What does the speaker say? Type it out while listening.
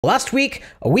Last week,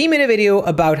 we made a video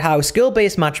about how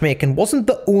skill-based matchmaking wasn't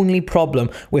the only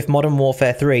problem with Modern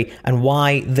Warfare 3 and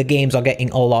why the games are getting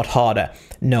a lot harder.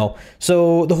 No.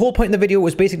 So the whole point of the video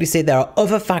was basically say there are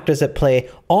other factors at play,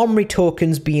 armory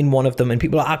tokens being one of them, and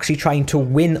people are actually trying to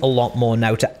win a lot more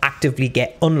now to actively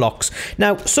get unlocks.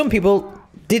 Now, some people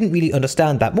didn't really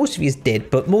understand that. Most of you did,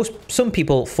 but some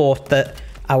people thought that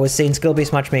I was saying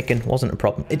skill-based matchmaking wasn't a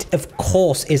problem. It, of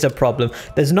course, is a problem.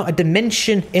 There's not a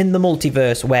dimension in the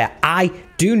multiverse where I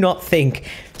do not think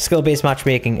skill-based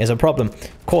matchmaking is a problem.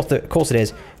 Of course it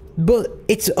is. But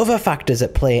it's other factors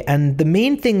at play, and the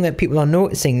main thing that people are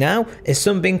noticing now is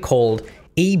something called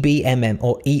EBMM,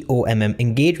 or EOMM,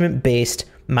 engagement-based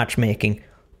matchmaking,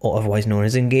 or otherwise known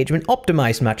as engagement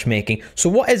optimized matchmaking.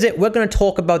 So what is it? We're going to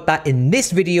talk about that in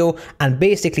this video and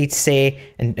basically say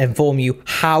and inform you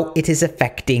how it is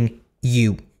affecting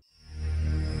you.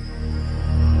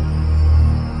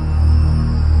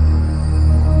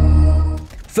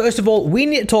 First of all, we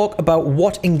need to talk about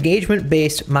what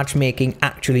engagement-based matchmaking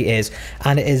actually is,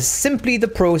 and it is simply the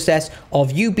process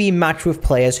of you being matched with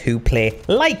players who play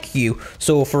like you.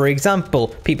 So, for example,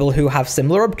 people who have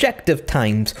similar objective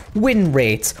times, win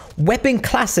rates, weapon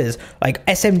classes like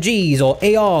SMGs or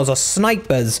ARs or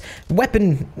snipers,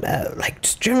 weapon, like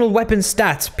just general weapon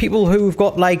stats, people who've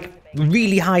got like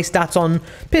really high stats on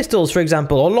pistols, for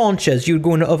example, or launchers. You'd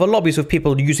go into other lobbies with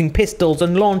people using pistols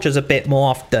and launchers a bit more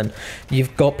often.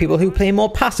 You've got people who play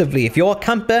more passively. If you're a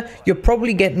camper, you're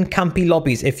probably getting campy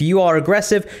lobbies. If you are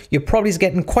aggressive, you're probably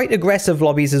getting quite aggressive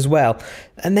lobbies as well.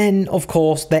 And then, of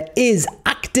course, there is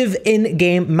active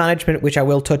in-game management, which I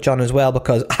will touch on as well,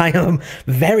 because I am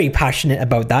very passionate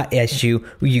about that issue,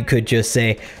 you could just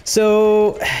say.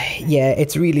 So, yeah,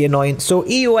 it's really annoying. So,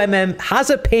 EOMM has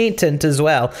a patent as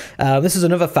well. This is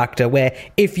another factor where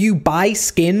if you buy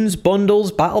skins,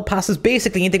 bundles, battle passes,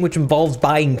 basically anything which involves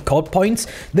buying COD points,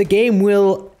 the game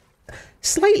will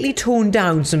slightly tone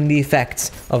down some of the effects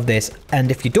of this.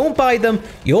 And if you don't buy them,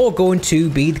 you're going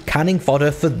to be canning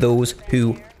fodder for those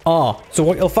who are. So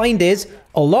what you'll find is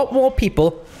a lot more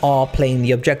people are playing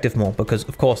the objective more because,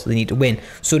 of course, they need to win.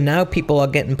 So now people are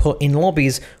getting put in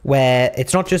lobbies where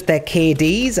it's not just their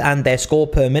KDs and their score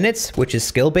per minutes, which is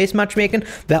skill-based matchmaking.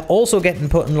 They're also getting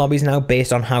put in lobbies now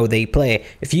based on how they play.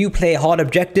 If you play hard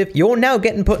objective, you're now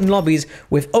getting put in lobbies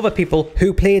with other people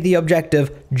who play the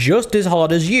objective just as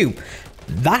hard as you.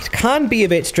 That can be a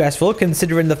bit stressful,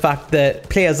 considering the fact that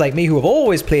players like me who have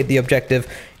always played the objective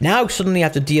now suddenly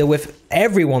have to deal with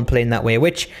everyone playing that way,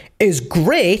 which is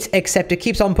great, except it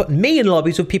keeps on putting me in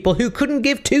lobbies with people who couldn't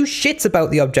give two shits about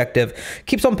the objective.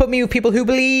 Keeps on putting me with people who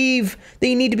believe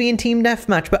they need to be in team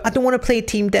deathmatch, but I don't want to play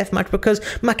team deathmatch because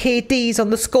my KD's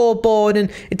on the scoreboard and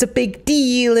it's a big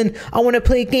deal, and I want to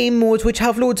play game modes which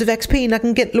have loads of XP and I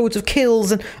can get loads of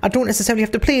kills, and I don't necessarily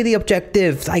have to play the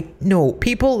objective. Like, no,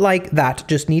 people like that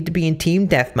just need to be in team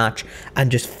deathmatch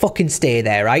and just fucking stay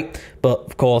there, right? But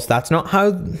of course, that's not how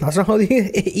the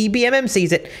EBMM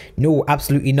sees it. No,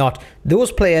 absolutely not.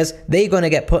 Those players, they're going to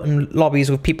get put in lobbies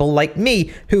with people like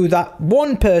me, who that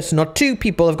one person or two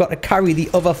people have got to carry the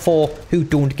other four who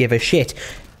don't give a shit.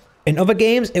 In other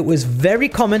games, it was very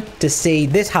common to see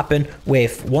this happen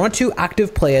with one or two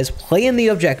active players playing the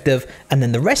objective and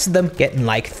then the rest of them getting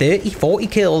like 30, 40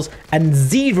 kills and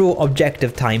zero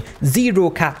objective time, zero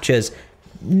captures.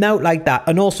 No, like that.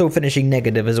 And also finishing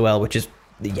negative as well, which is,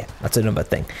 yeah, that's another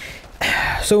thing.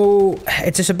 So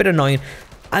it's just a bit annoying.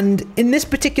 And in this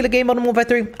particular game, Modern Warfare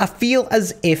 3, I feel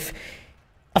as if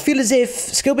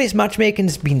skill-based matchmaking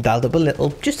has been dialed up a little,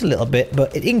 just a little bit,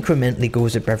 but it incrementally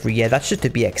goes up every year. That's just to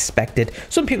be expected.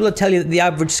 Some people will tell you that the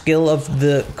average skill of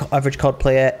the average COD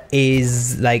player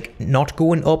is like not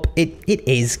going up. It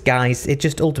is, guys. It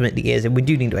just ultimately is, and we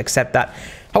do need to accept that.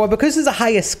 However, because there's a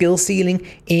higher skill ceiling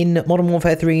in Modern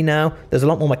Warfare 3 now, there's a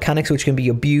lot more mechanics which can be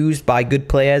abused by good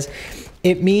players.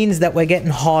 It means that we're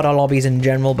getting harder lobbies in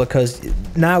general because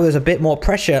now there's a bit more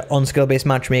pressure on skill-based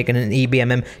matchmaking and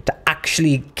EBMM to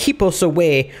actually keep us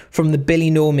away from the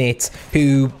Billy No-mates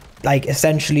who, like,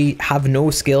 essentially have no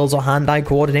skills or hand-eye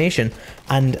coordination.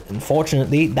 And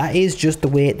unfortunately, that is just the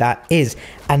way that is.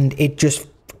 And it just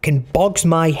fucking bogs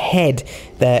my head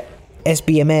that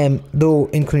SBMM, though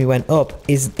income went up,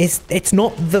 it's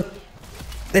not the...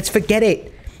 Let's forget it.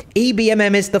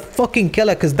 EBMM is the fucking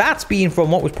killer, because that's been from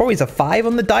what was probably a 5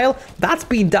 on the dial, that's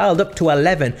been dialed up to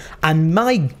 11, and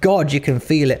my god, you can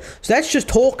feel it. So let's just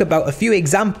talk about a few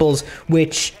examples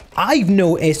which I've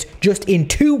noticed just in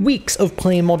 2 weeks of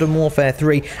playing Modern Warfare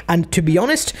 3, and to be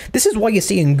honest, this is why you're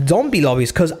seeing zombie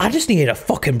lobbies, because I just needed a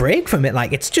fucking break from it.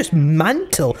 Like, it's just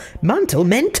mental,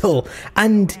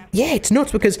 and yeah, it's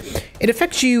nuts because it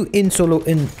affects you in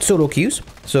solo queues.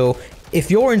 So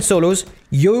if you're in solos,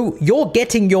 you're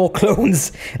getting your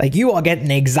clones. Like, you are getting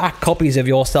exact copies of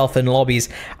yourself in lobbies.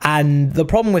 And the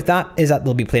problem with that is that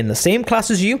they'll be playing the same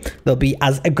class as you, they'll be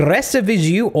as aggressive as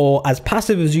you or as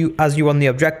passive as you on the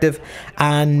objective,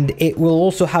 and it will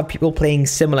also have people playing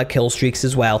similar kill streaks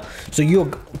as well. So you're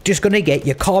just going to get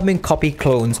your carbon copy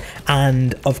clones.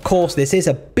 And of course, this is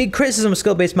a big criticism of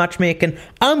skill-based matchmaking.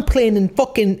 I'm playing in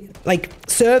fucking like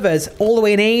servers all the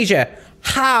way in Asia.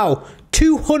 How?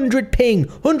 200 ping,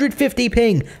 150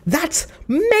 ping. That's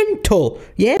mental.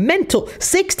 Yeah, mental.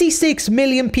 66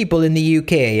 million people in the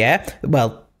UK, yeah?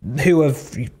 Well, who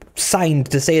have signed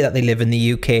to say that they live in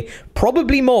the UK.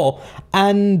 Probably more.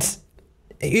 And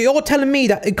you're telling me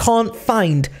that it can't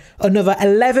find another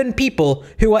 11 people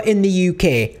who are in the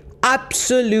UK?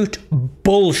 Absolute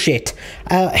bullshit.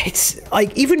 It's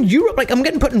like, even Europe, like, I'm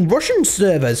getting put in Russian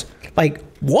servers. Like,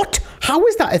 what? How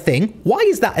is that a thing? Why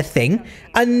is that a thing?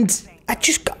 And it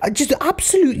just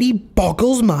absolutely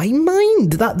boggles my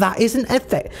mind that is an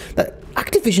effect. That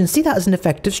Activision see that as an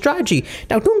effective strategy.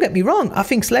 Now, don't get me wrong. I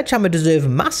think Sledgehammer deserve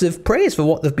massive praise for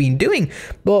what they've been doing,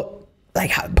 but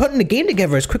like putting the game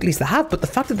together as quickly as they have, but the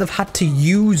fact that they've had to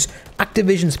use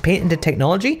Activision's patented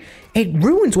technology, it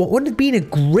ruins what would have been a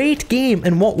great game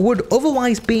and what would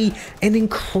otherwise be an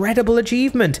incredible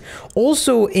achievement.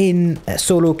 Also in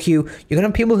solo queue, you're going to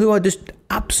have people who are just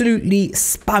absolutely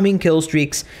spamming kill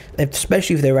streaks,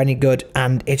 especially if they're any good,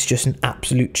 and it's just an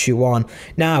absolute chew-on.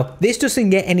 Now, this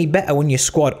doesn't get any better when you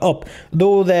squad up.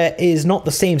 Though there is not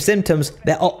the same symptoms,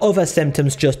 there are other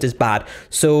symptoms just as bad.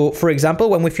 So, for example,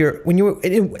 when you're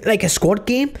in like a squad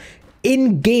game,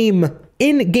 in-game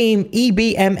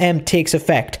EBMM takes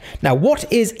effect. Now, what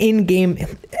is in-game,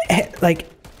 like,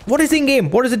 what is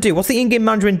in-game? What does it do? What's the in-game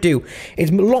management do?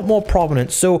 It's a lot more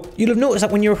prominent. So you'll have noticed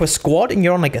that when you're with a squad and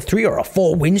you're on like a 3 or a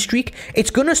 4 win streak, it's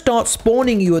going to start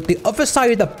spawning you at the other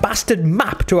side of the bastard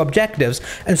map to objectives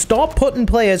and start putting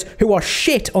players who are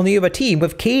shit on the other team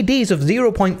with KDs of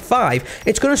 0.5.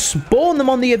 It's going to spawn them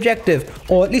on the objective,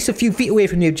 or at least a few feet away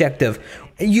from the objective.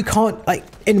 You can't, like,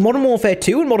 in Modern Warfare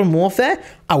 2 and Modern Warfare,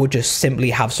 I would just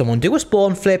simply have someone do a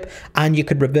spawn flip and you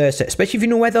could reverse it, especially if you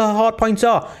know where the hard points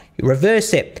are. You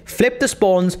reverse it, flip the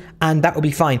spawns, and that will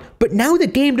be fine. But now the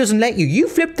game doesn't let you. You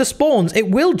flip the spawns,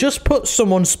 it will just put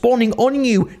someone spawning on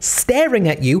you, staring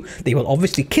at you. They will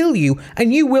obviously kill you,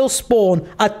 and you will spawn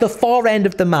at the far end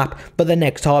of the map for the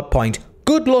next hard point.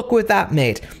 Good luck with that,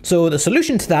 mate. So the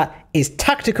solution to that is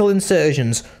tactical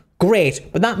insertions.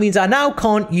 Great, but that means I now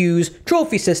can't use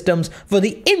trophy systems for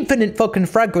the infinite fucking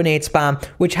frag grenade spam,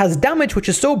 which has damage which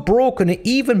is so broken it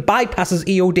even bypasses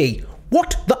EOD.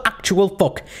 What the actual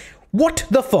fuck? What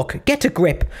the fuck? Get a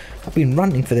grip. I've been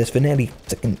ranting for this for nearly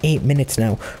fucking 8 minutes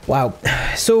now. Wow.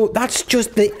 So that's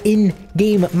just the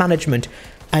in-game management,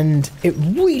 and it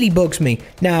really bugs me.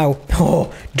 Now,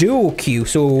 duo queue.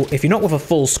 So if you're not with a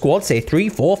full squad, say 3,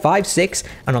 4, 5, 6,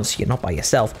 and obviously you're not by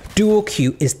yourself, duo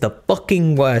queue is the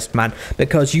fucking worst, man,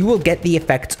 because you will get the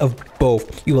effects of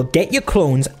both. You will get your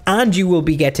clones, and you will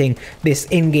be getting this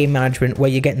in-game management where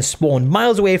you're getting spawned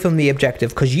miles away from the objective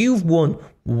because you've won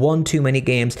one too many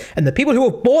games. And the people who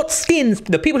have bought skins,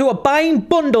 the people who are buying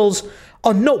bundles,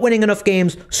 are not winning enough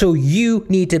games, so you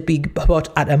need to be put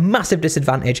at a massive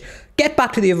disadvantage. Get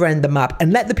back to the other end of the map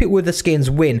and let the people with the skins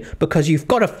win, because you've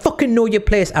got to fucking know your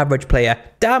place, average player.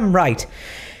 Damn right.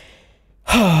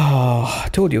 I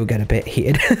told you we'd get a bit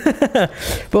heated.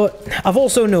 But I've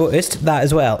also noticed that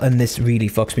as well, and this really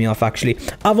fucks me off actually.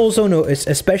 I've also noticed,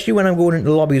 especially when I'm going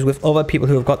into lobbies with other people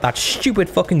who have got that stupid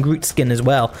fucking Groot skin as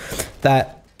well,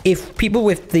 that if people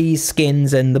with these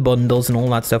skins and the bundles and all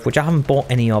that stuff, which I haven't bought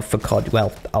any of for COD,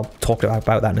 well, I'll talk about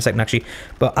that in a second actually,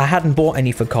 but I hadn't bought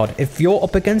any for COD. If you're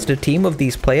up against a team of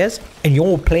these players and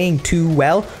you're playing too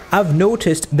well, I've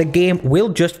noticed the game will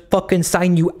just fucking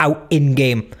sign you out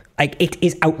in-game. Like, it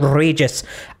is outrageous,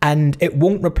 and it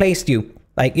won't replace you.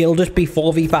 Like, it'll just be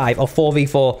 4v5 or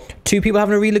 4v4. 2 people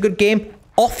having a really good game,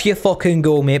 off you fucking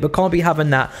go, mate, but can't be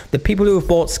having that. The people who have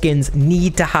bought skins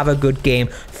need to have a good game.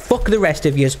 Fuck the rest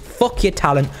of yous, fuck your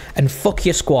talent, and fuck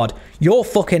your squad. You're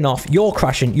fucking off, you're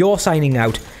crashing, you're signing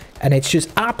out, and it's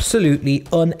just absolutely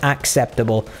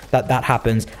unacceptable that that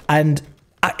happens. And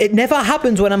it never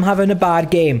happens when I'm having a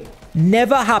bad game.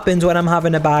 Never happens when I'm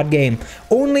having a bad game.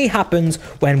 Only happens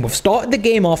when we've started the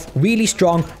game off really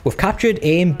strong, we've captured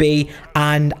A and B,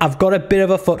 and I've got a bit of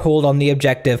a foothold on the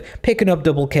objective, picking up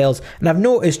double kills, and I've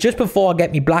noticed just before I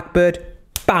get me Blackbird,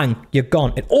 bang, you're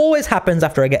gone. It always happens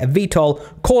after I get a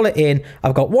VTOL, call it in,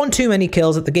 I've got one too many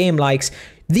kills that the game likes.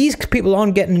 These people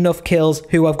aren't getting enough kills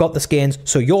who have got the skins,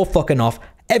 so you're fucking off.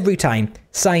 Every time,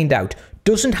 signed out.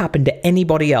 doesn't happen to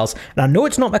anybody else. And I know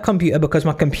it's not my computer because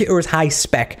my computer is high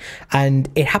spec, and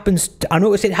it happens I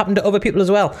noticed it happened to other people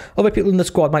as well. Other people in the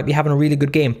squad might be having a really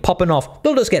good game, popping off,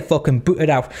 they'll just get fucking booted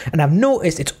out. And I've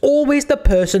noticed it's always the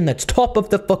person that's top of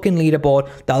the fucking leaderboard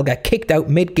that'll get kicked out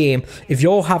mid-game if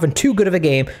you're having too good of a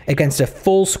game against a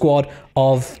full squad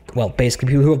of, well, basically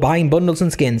people who are buying bundles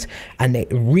and skins. And it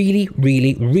really,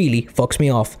 really, really fucks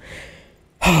me off.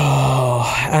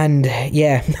 And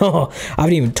yeah, no, I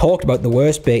haven't even talked about the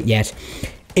worst bit yet.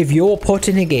 If you're put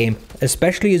in a game,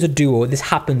 especially as a duo, this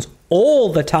happens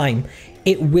all the time.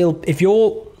 It will, if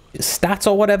your stats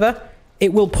or whatever,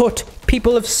 it will put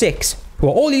people of 6 who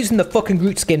are all using the fucking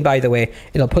Groot skin, by the way.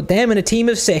 It'll put them in a team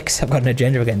of 6. I've got an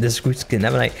agenda again. This is Groot skin,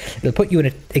 haven't I? It'll put you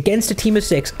in against a team of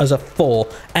 6 as a 4,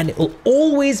 and it will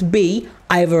always be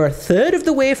either a third of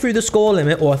the way through the score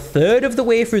limit or a third of the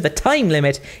way through the time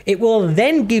limit. It will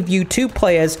then give you 2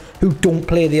 players who don't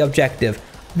play the objective.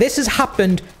 This has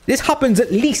happened. This happens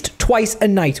at least twice a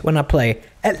night when I play.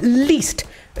 At least.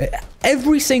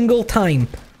 Every single time.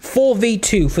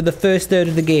 4v2 for the first third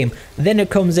of the game. Then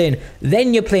it comes in.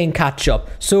 Then you're playing catch up.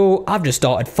 So I've just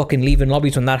started fucking leaving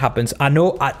lobbies when that happens. I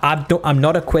know I'm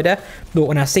not a quitter, but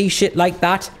when I see shit like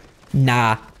that,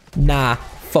 nah.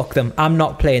 Fuck them. I'm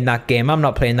not playing that game. I'm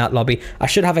not playing that lobby. I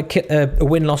should have a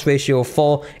win-loss ratio of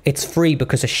 4. It's free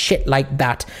because of shit like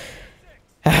that.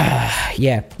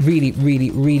 Yeah, really,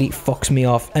 really, really fucks me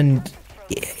off. And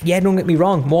yeah, don't get me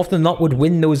wrong. More often than not, would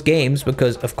win those games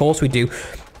because, of course, we do.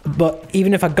 But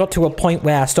even if I got to a point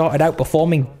where I started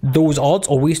outperforming those odds,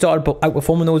 or we started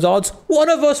outperforming those odds, one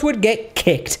of us would get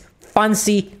kicked.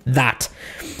 Fancy that.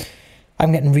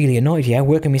 I'm getting really annoyed here,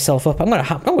 working myself up. I'm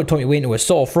gonna turn you into a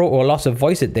sore throat or a loss of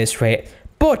voice at this rate.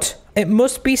 But it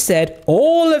must be said,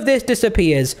 all of this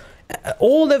disappears.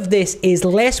 All of this is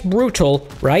less brutal,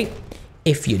 right?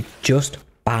 If you just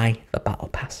buy the battle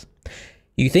pass.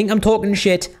 You think I'm talking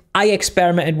shit? I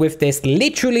experimented with this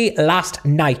literally last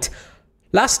night.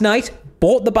 Last night,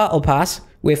 bought the battle pass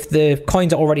with the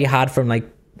coins I already had from like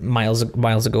miles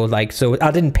ago. Like, so I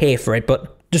didn't pay for it,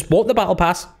 but just bought the battle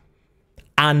pass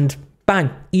and bang,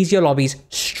 easier lobbies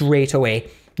straight away.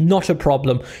 Not a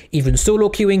problem. Even solo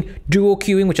queuing, duo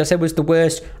queuing, which I said was the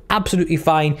worst, absolutely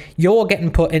fine. You're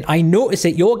getting put in, I notice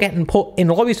it, you're getting put in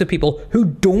lobbies with people who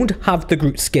don't have the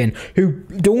Groot skin, who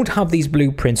don't have these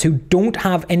blueprints, who don't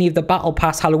have any of the battle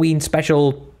pass Halloween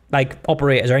special like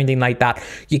operators or anything like that.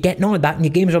 You're getting on with that and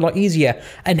your games are a lot easier.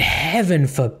 And heaven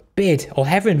forbid, or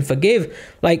heaven forgive,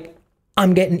 like,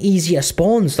 I'm getting easier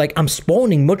spawns. Like, I'm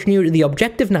spawning much nearer to the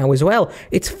objective now as well.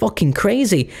 It's fucking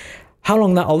crazy. How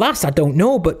long that'll last, I don't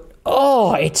know, but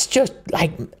oh, it's just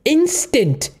like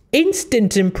instant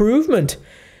improvement.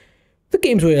 The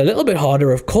games were a little bit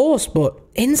harder, of course, but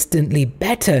instantly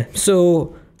better.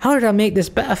 So how did I make this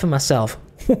better for myself?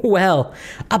 Well,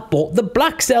 I bought the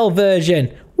Black Cell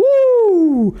version.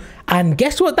 Woo! And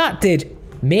guess what that did?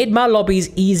 Made my lobbies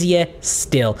easier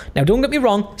still. Now, don't get me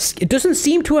wrong, it doesn't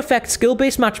seem to affect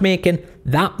skill-based matchmaking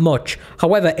that much.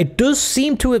 However, it does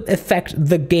seem to affect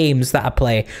the games that I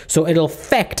play. So it'll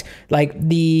affect like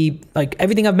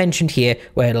everything I've mentioned here,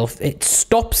 where it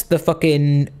stops the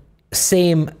fucking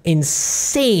same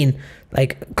insane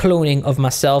like cloning of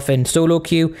myself in solo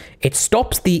queue. It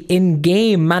stops the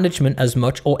in-game management as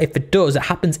much, or if it does, it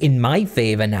happens in my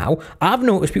favor now. I've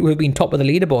noticed people who've been top of the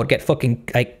leaderboard get fucking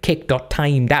like kicked or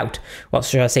timed out. Well,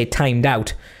 should I say timed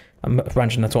out? I'm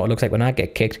branching, that's what it looks like when I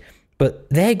get kicked. But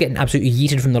they're getting absolutely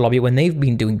yeeted from the lobby when they've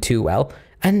been doing too well.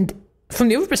 And from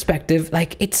the other perspective,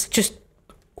 like, it's just,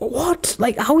 what?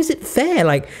 Like, how is it fair?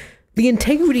 Like, the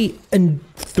integrity and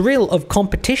thrill of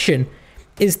competition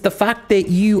is the fact that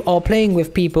you are playing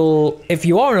with people. If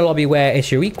you are in a lobby where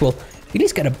it's your equal, you at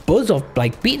least get a buzz of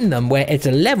like beating them where it's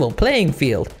a level playing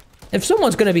field. If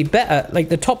someone's going to be better, like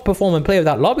the top performing player of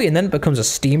that lobby, and then it becomes a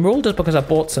steamroll just because I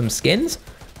bought some skins,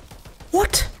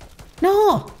 what?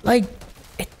 No, like,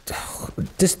 it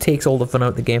just takes all the fun out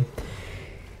of the game.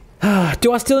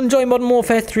 Do I still enjoy Modern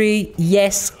Warfare 3?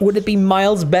 Yes. Would it be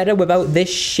miles better without this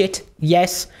shit?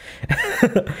 Yes.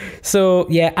 So,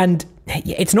 yeah, and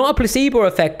it's not a placebo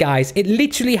effect, guys. It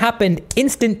literally happened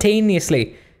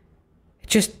instantaneously.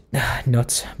 Just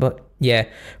nuts, but yeah.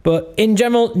 But in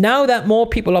general, now that more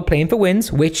people are playing for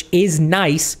wins, which is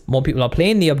nice, more people are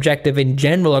playing the objective in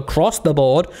general across the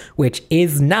board, which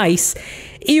is nice,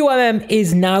 EOMM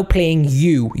is now playing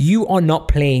you. You are not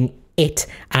playing it,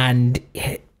 and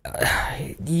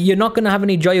you're not going to have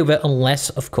any joy of it unless,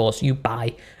 of course, you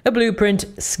buy a blueprint,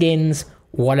 skins,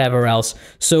 whatever else.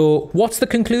 So what's the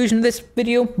conclusion of this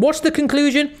video? What's the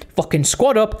conclusion? Fucking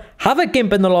squad up, have a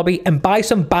gimp in the lobby, and buy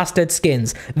some bastard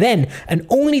skins. Then, and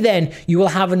only then, you will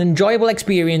have an enjoyable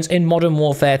experience in Modern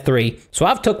Warfare 3. So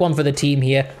I've took one for the team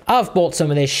here, I've bought some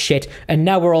of this shit, and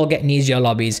now we're all getting easier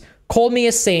lobbies. Call me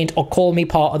a saint or call me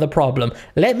part of the problem.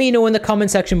 Let me know in the comment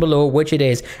section below which it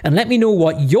is, and let me know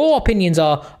what your opinions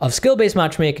are of skill-based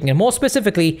matchmaking, and more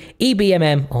specifically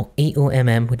EBMM or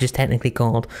EOMM, which is technically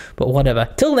called, but whatever.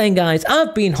 Till then, guys,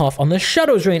 I've been Haugh on the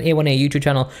Shadows Reign A1A YouTube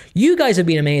channel. You guys have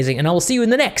been amazing, and I will see you in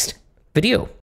the next video.